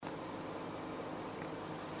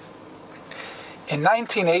In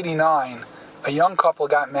 1989, a young couple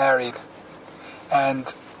got married,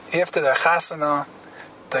 and after the chasana,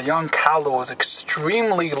 the young Kala was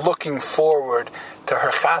extremely looking forward to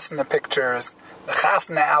her chasana pictures, the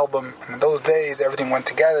chasana album. And in those days, everything went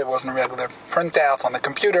together. It wasn't regular printouts on the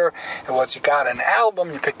computer. It was you got an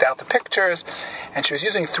album, you picked out the pictures, and she was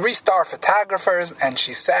using 3-star photographers, and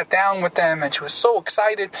she sat down with them, and she was so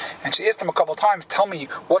excited, and she asked them a couple times, tell me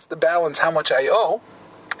what's the balance, how much I owe.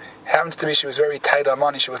 It happens to be she was very tight on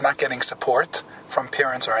money. She was not getting support from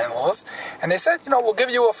parents or in-laws. And they said, we'll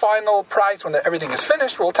give you a final price when everything is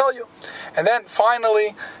finished. We'll tell you. And then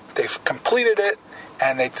finally, they've completed it.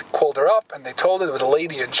 And they called her up and they told her there was a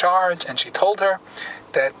lady in charge. And she told her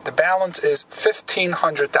that the balance is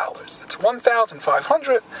 $1,500. That's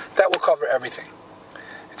 $1,500. That will cover everything.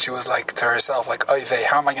 And she was like to herself, oy vey,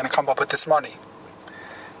 how am I going to come up with this money?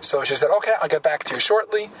 So she said, okay, I'll get back to you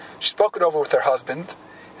shortly. She spoke it over with her husband.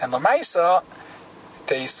 And Lamaisa,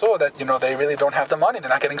 they saw that, they really don't have the money. They're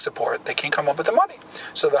not getting support. They can't come up with the money.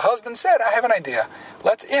 So the husband said, I have an idea.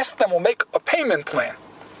 Let's ask them. We'll make a payment plan.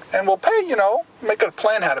 And we'll pay, make a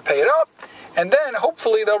plan how to pay it up. And then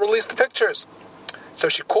hopefully they'll release the pictures. So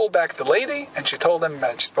she called back the lady and she told them,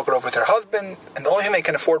 she spoke it over with her husband. And the only thing they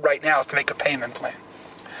can afford right now is to make a payment plan.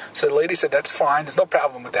 So the lady said, that's fine. There's no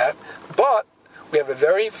problem with that. But we have a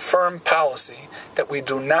very firm policy that we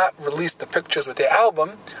do not release the pictures with the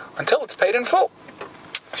album until it's paid in full.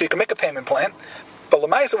 So you can make a payment plan, but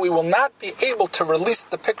Lamaisa, we will not be able to release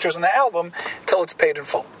the pictures on the album until it's paid in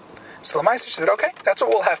full. So Lamaisa said, okay, that's what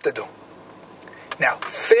we'll have to do. Now,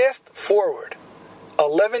 fast forward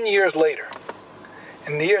 11 years later,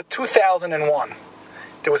 in the year 2001,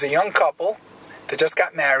 there was a young couple that just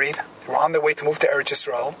got married. They were on their way to move to Eretz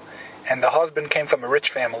Yisrael, and the husband came from a rich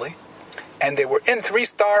family. And they were in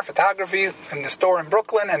 3-star photography in the store in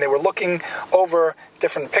Brooklyn, and they were looking over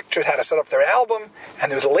different pictures, how to set up their album.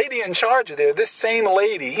 And there was a lady in charge there, this same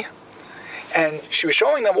lady, and she was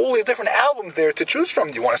showing them all these different albums there to choose from.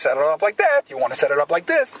 Do you want to set it up like that? Do you want to set it up like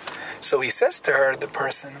this? So he says to her, the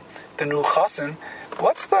person, the new chassan,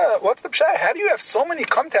 what's the pshat? How do you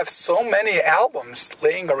come to have so many albums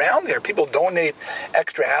laying around there? People donate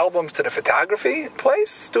extra albums to the photography place,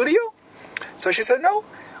 studio? So she said, no.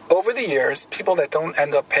 Over the years, people that don't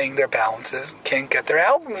end up paying their balances can't get their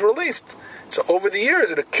albums released. So over the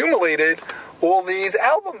years, it accumulated all these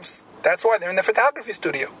albums. That's why they're in the photography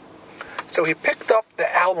studio. So he picked up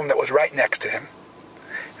the album that was right next to him.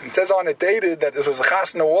 And it says on it dated that this was the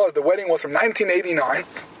chasna the wedding was from 1989.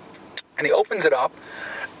 And he opens it up.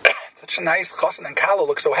 Such a nice chassan, and Kala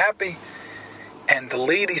looks so happy. And the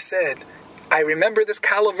lady said, I remember this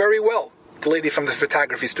Kala very well. The lady from the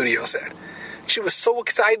photography studio said. She was so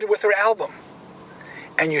excited with her album.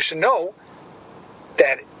 And you should know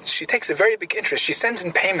that she takes a very big interest. She sends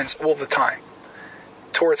in payments all the time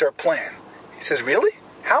towards her plan. He says, really?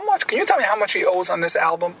 How much? Can you tell me how much she owes on this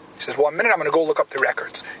album? She says, 1 minute, I'm going to go look up the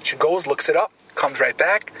records. She goes, looks it up, comes right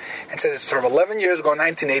back, and says it's from 11 years ago,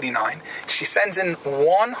 1989. She sends in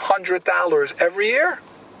 $100 every year.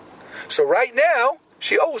 So right now,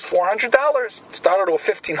 she owes $400. It started with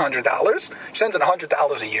 $1,500. She sends in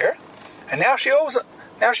 $100 a year. And now she owes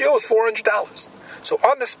 $400. So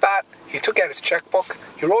on the spot, he took out his checkbook.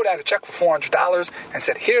 He wrote out a check for $400 and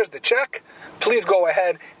said, here's the check. Please go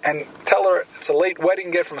ahead and tell her it's a late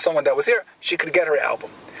wedding gift from someone that was here. She could get her album.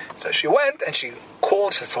 So she went and she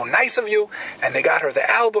called. She said, so nice of you. And they got her the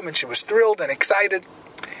album and she was thrilled and excited.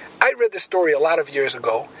 I read this story a lot of years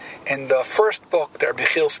ago in the first book that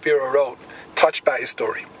Bichil Spiro wrote, Touched by His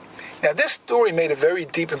Story. Now this story made a very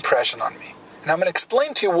deep impression on me. And I'm going to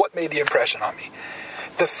explain to you what made the impression on me.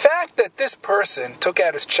 The fact that this person took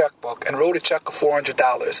out his checkbook and wrote a check of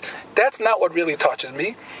 $400, that's not what really touches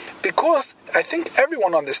me, because I think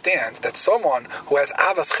everyone understands that someone who has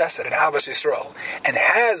Avas Chesed and Avas Yisrael and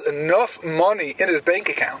has enough money in his bank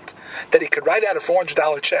account that he could write out a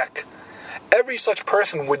 $400 check, every such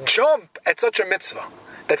person would jump at such a mitzvah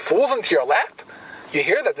that falls into your lap. You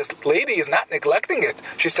hear that this lady is not neglecting it.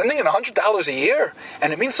 She's sending in $100 a year,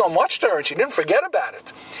 and it means so much to her, and she didn't forget about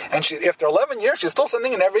it. And after 11 years, she's still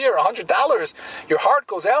sending in every year $100. Your heart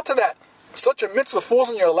goes out to that. Such a mitzvah falls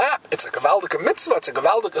in your lap. It's a gewaldige mitzvah. It's a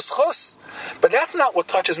gewaldige schus. But that's not what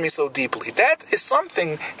touches me so deeply. That is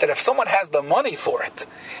something that if someone has the money for it,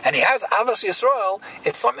 and he has Avos Yisrael,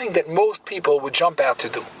 it's something that most people would jump out to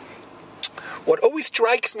do. What always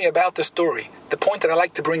strikes me about the story, the point that I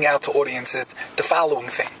like to bring out to audiences, the following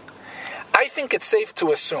thing. I think it's safe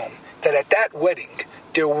to assume that at that wedding,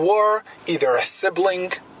 there were either a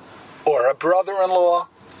sibling, or a brother-in-law,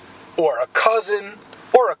 or a cousin,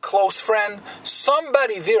 or a close friend,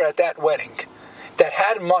 somebody there at that wedding that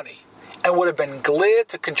had money and would have been glad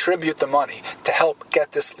to contribute the money to help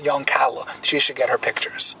get this young Kala. She should get her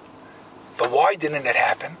pictures. But why didn't it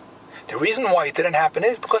happen? The reason why it didn't happen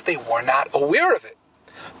is because they were not aware of it.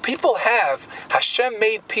 Hashem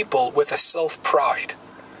made people with a self-pride.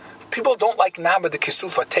 People don't like Naba the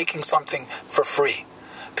Kisufa taking something for free.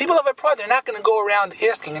 People have a pride. They're not going to go around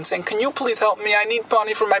asking and saying, can you please help me? I need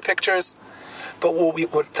money for my pictures. But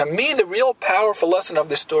to me, the real powerful lesson of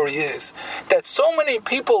this story is that so many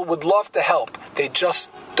people would love to help. They just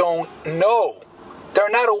don't know. They're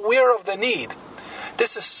not aware of the need.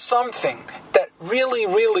 This is something that really,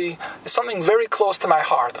 really is something very close to my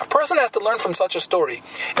heart. A person has to learn from such a story.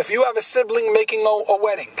 If you have a sibling making a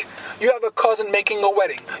wedding, you have a cousin making a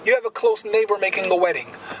wedding, you have a close neighbor making a wedding,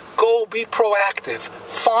 go be proactive.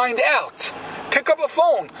 Find out. Pick up a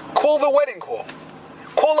phone. Call the wedding hall.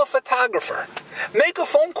 Call a photographer. Make a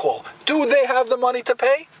phone call. Do they have the money to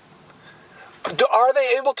pay? Are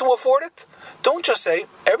they able to afford it? Don't just say,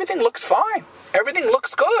 everything looks fine. Everything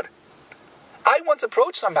looks good. I once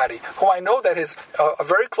approached somebody who I know that is a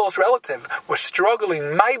very close relative was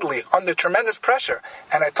struggling mightily under tremendous pressure.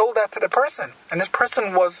 And I told that to the person. And this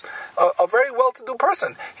person was a very well-to-do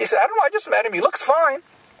person. He said, I don't know, I just met him. He looks fine.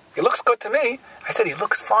 He looks good to me. I said, he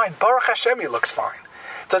looks fine. Baruch Hashem, he looks fine.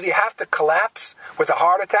 Does he have to collapse with a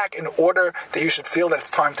heart attack in order that you should feel that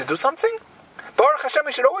it's time to do something? Baruch Hashem,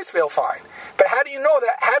 he should always feel fine. But how do you know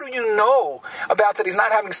that? How do you know about that he's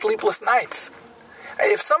not having sleepless nights?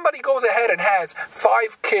 If somebody goes ahead and has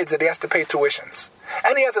 5 kids that he has to pay tuitions,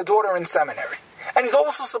 and he has a daughter in seminary, and he's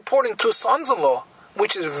also supporting 2 sons-in-law,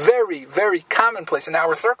 which is very, very commonplace in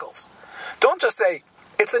our circles, don't just say,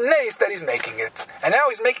 it's a nace that he's making it, and now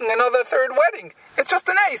he's making another 3rd wedding. It's just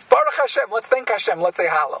a nace. Baruch Hashem. Let's thank Hashem. Let's say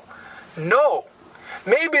Hallel. No.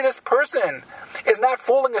 Maybe this person is not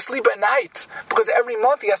falling asleep at night because every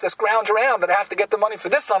month he has to scrounge around that I have to get the money for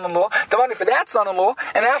this son-in-law, the money for that son-in-law,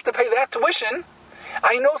 and I have to pay that tuition.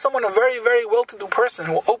 I know someone, a very, very well-to-do person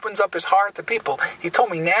who opens up his heart to people. He told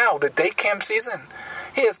me now, the day camp season,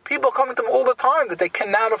 he has people coming to him all the time that they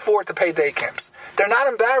cannot afford to pay day camps. They're not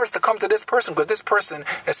embarrassed to come to this person because this person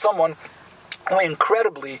is someone who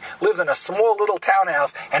incredibly lives in a small little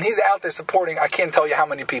townhouse and he's out there supporting I can't tell you how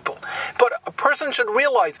many people. But a person should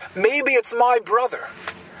realize maybe it's my brother,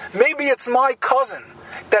 maybe it's my cousin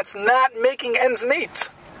that's not making ends meet.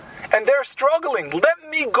 And they're struggling. Let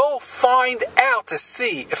me go find out to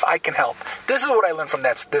see if I can help. This is what I learned from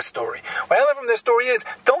this story. What I learned from this story is,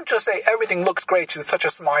 don't just say everything looks great, she's such a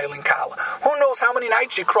smiling Kala. Who knows how many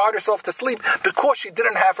nights she cried herself to sleep because she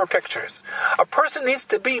didn't have her pictures. A person needs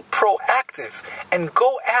to be proactive and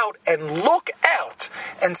go out and look out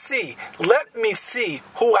and see, let me see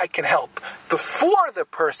who I can help before the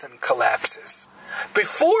person collapses.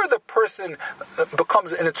 Before the person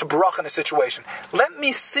becomes in a tzubrach in a situation, let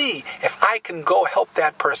me see if I can go help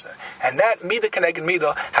that person. And that Midah Keneged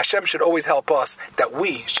Midah, Hashem should always help us, that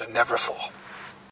we should never fall.